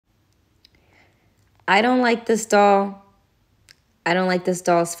I don't like this doll. I don't like this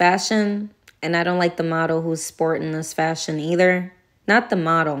doll's fashion. And I don't like the model who's sporting this fashion either. Not the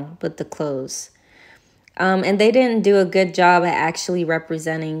model, but the clothes. And they didn't do a good job at actually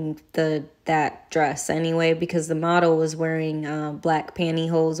representing that dress anyway, because the model was wearing black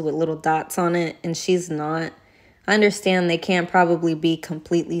pantyhose with little dots on it, and she's not. I understand they can't probably be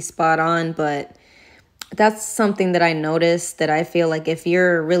completely spot on, but that's something that I noticed, that I feel like if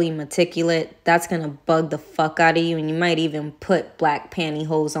you're really meticulous, that's going to bug the fuck out of you, and you might even put black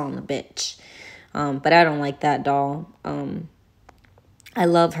pantyhose on the bitch. But I don't like that doll. I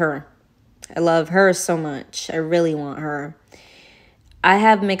love her. I love her so much. I really want her. I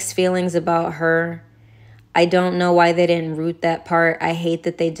have mixed feelings about her. I don't know why they didn't root that part. I hate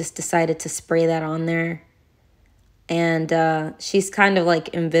that they just decided to spray that on there. And she's kind of like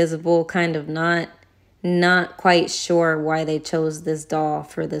invisible, kind of not. Not quite sure why they chose this doll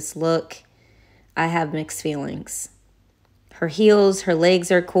for this look. I have mixed feelings. Her heels, her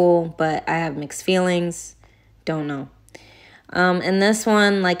legs are cool, but I have mixed feelings. Don't know. And this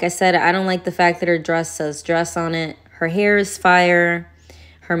one, like I said, I don't like the fact that her dress says dress on it. Her hair is fire.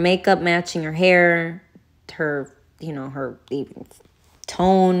 Her makeup matching her hair. Her, her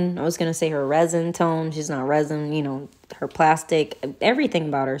tone. I was going to say her resin tone. She's not resin, her plastic. Everything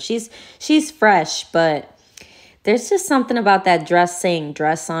about her. She's fresh, but there's just something about that dress saying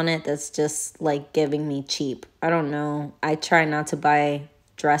dress on it that's just like giving me cheap. I don't know. I try not to buy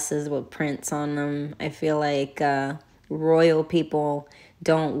dresses with prints on them. I feel like royal people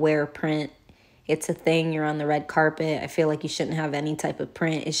don't wear print. It's a thing. You're on the red carpet. I feel like you shouldn't have any type of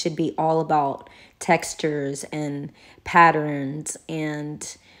print. It should be all about textures and patterns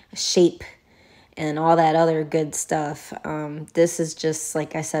and shape and all that other good stuff. This is just,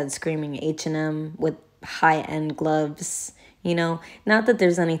 like I said, screaming H&M with high-end gloves. Not that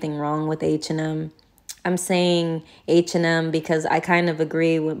there's anything wrong with H&M. I'm saying H&M because I kind of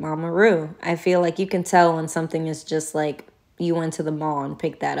agree with Mama Ru. I feel like you can tell when something is just like you went to the mall and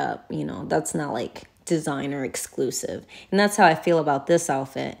picked that up. That's not like designer exclusive. And that's how I feel about this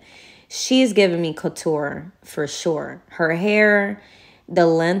outfit. She's giving me couture for sure. Her hair, the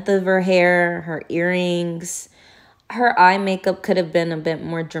length of her hair, her earrings, her eye makeup could have been a bit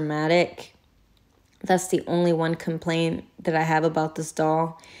more dramatic. That's the only one complaint that I have about this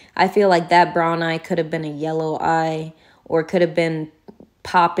doll. I feel like that brown eye could have been a yellow eye, or could have been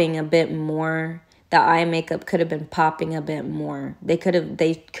popping a bit more. The eye makeup could have been popping a bit more. They could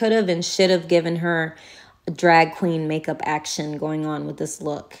have and should have given her a drag queen makeup action going on with this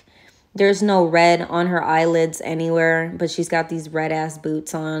look. There's no red on her eyelids anywhere, but she's got these red ass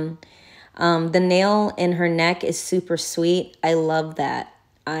boots on. The nail in her neck is super sweet. I love that.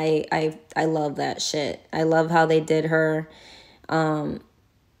 I love that shit. I love how they did her.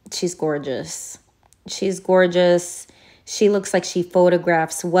 She's gorgeous. She's gorgeous. She looks like she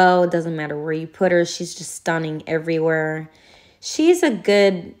photographs well. It doesn't matter where you put her. She's just stunning everywhere. She's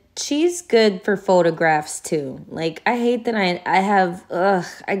good for photographs too. Like, I hate that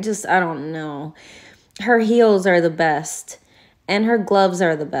I don't know. Her heels are the best. And her gloves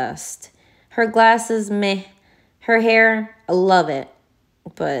are the best. Her glasses, meh. Her hair, I love it.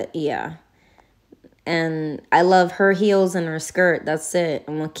 But yeah. And I love her heels and her skirt. That's it.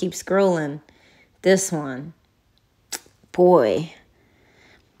 I'm going to keep scrolling. This one. Boy.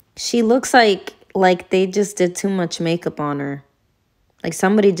 She looks like they just did too much makeup on her. Like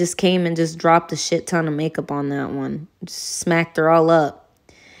somebody just came and just dropped a shit ton of makeup on that one. Just smacked her all up.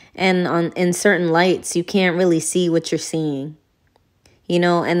 And in certain lights, you can't really see what you're seeing.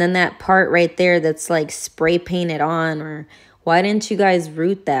 And then that part right there that's like spray painted on, or why didn't you guys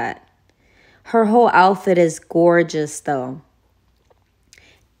root that? Her whole outfit is gorgeous, though.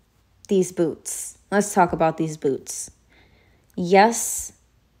 These boots. Let's talk about these boots. Yes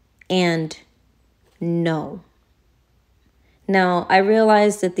and no. Now, I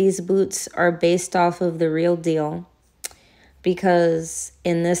realize that these boots are based off of the real deal, because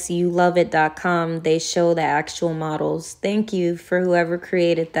in this youloveit.com, they show the actual models. Thank you for whoever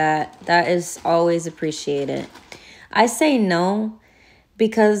created that. That is always appreciated. I say no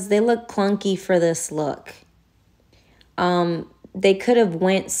because they look clunky for this look. They could have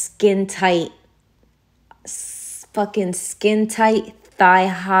went skin tight. Fucking skin tight, thigh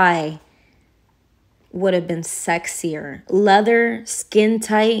high would have been sexier. Leather, skin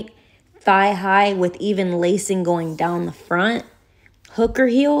tight, thigh high with even lacing going down the front. Hooker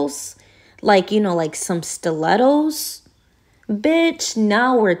heels, like some stilettos. Bitch,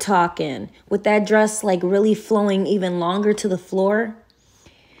 now we're talking. With that dress like really flowing even longer to the floor.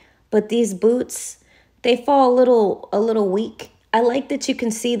 But these boots, they fall a little weak. I like that you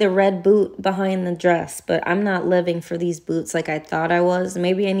can see the red boot behind the dress, but I'm not living for these boots like I thought I was.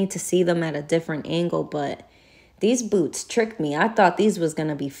 Maybe I need to see them at a different angle, but these boots tricked me. I thought these was going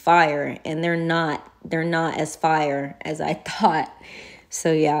to be fire, and they're not. They're not as fire as I thought.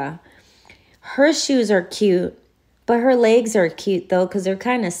 So yeah. Her shoes are cute, but her legs are cute though because they're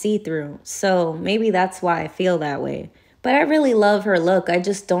kind of see-through. So maybe that's why I feel that way. But I really love her look. I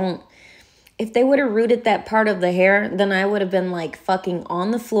just don't. If they would have rooted that part of the hair, then I would have been like fucking on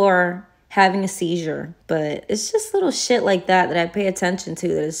the floor having a seizure. But it's just little shit like that that I pay attention to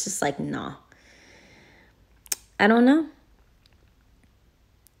that it's just like, nah. I don't know.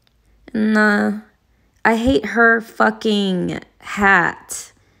 Nah. I hate her fucking hat.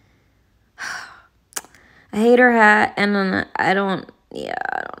 I hate her hat, and then I don't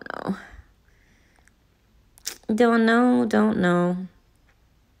know. Don't know.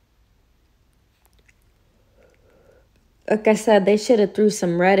 Like I said, they should have threw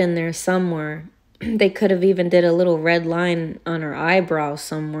some red in there somewhere. They could have even did a little red line on her eyebrow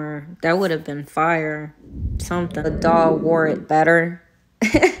somewhere. That would have been fire. Something. The doll wore it better.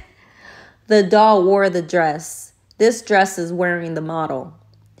 The doll wore the dress. This dress is wearing the model.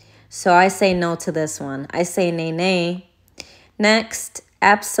 So I say no to this one. I say nay, nay. Next,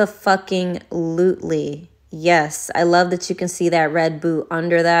 abso-fucking-lutely. Yes, I love that you can see that red boot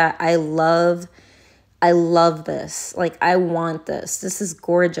under that. I love this. Like, I want this. This is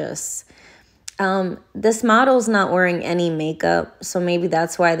gorgeous. This model's not wearing any makeup, so maybe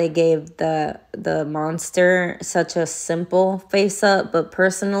that's why they gave the monster such a simple face up. But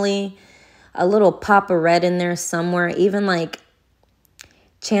personally, a little pop of red in there somewhere, even like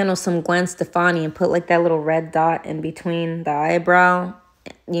channel some Gwen Stefani and put like that little red dot in between the eyebrow,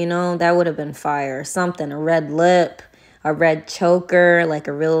 you know, that would have been fire. Something, a red lip, a red choker, like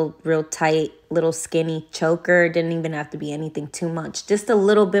a real tight little skinny choker. Didn't even have to be anything too much. Just a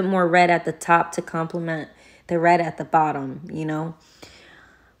little bit more red at the top to complement the red at the bottom, you know.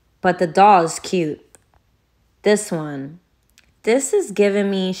 But the doll is cute. This one. This is giving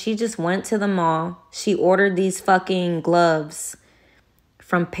me, she just went to the mall. She ordered these fucking gloves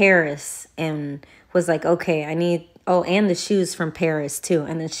from Paris and was like, okay, I need, oh, and the shoes from Paris too.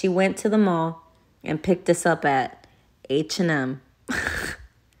 And then she went to the mall and picked this up at H&M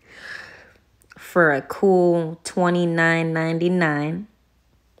for a cool $29.99.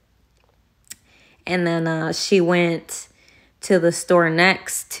 And then she went to the store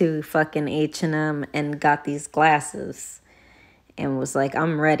next to fucking H&M and got these glasses and was like,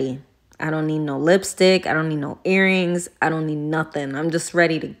 I'm ready. I don't need no lipstick. I don't need no earrings. I don't need nothing. I'm just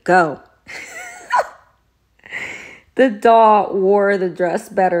ready to go. The doll wore the dress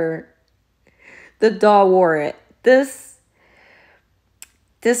better. The doll wore it. This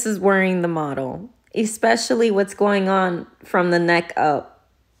is wearing the model. Especially what's going on from the neck up.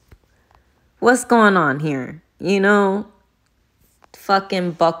 What's going on here? You know?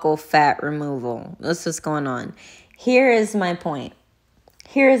 Fucking buckle fat removal. That's what's going on. Here is my point.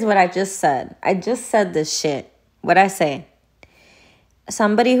 Here's what I just said. I just said this shit. What'd I say?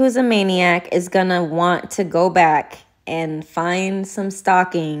 Somebody who's a maniac is gonna want to go back and find some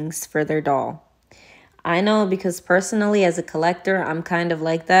stockings for their doll. I know because personally as a collector, I'm kind of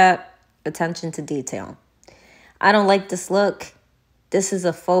like that. Attention to detail. I don't like this look. This is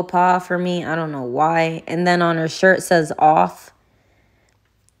a faux pas for me. I don't know why. And then on her shirt says off.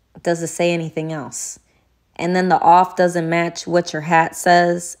 Does it say anything else? And then the off doesn't match what your hat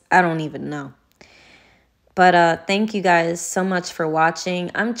says. I don't even know. But thank you guys so much for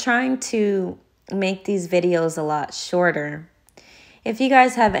watching. I'm trying to make these videos a lot shorter. If you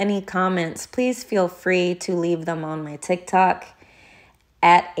guys have any comments, please feel free to leave them on my TikTok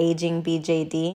at AgingBJD.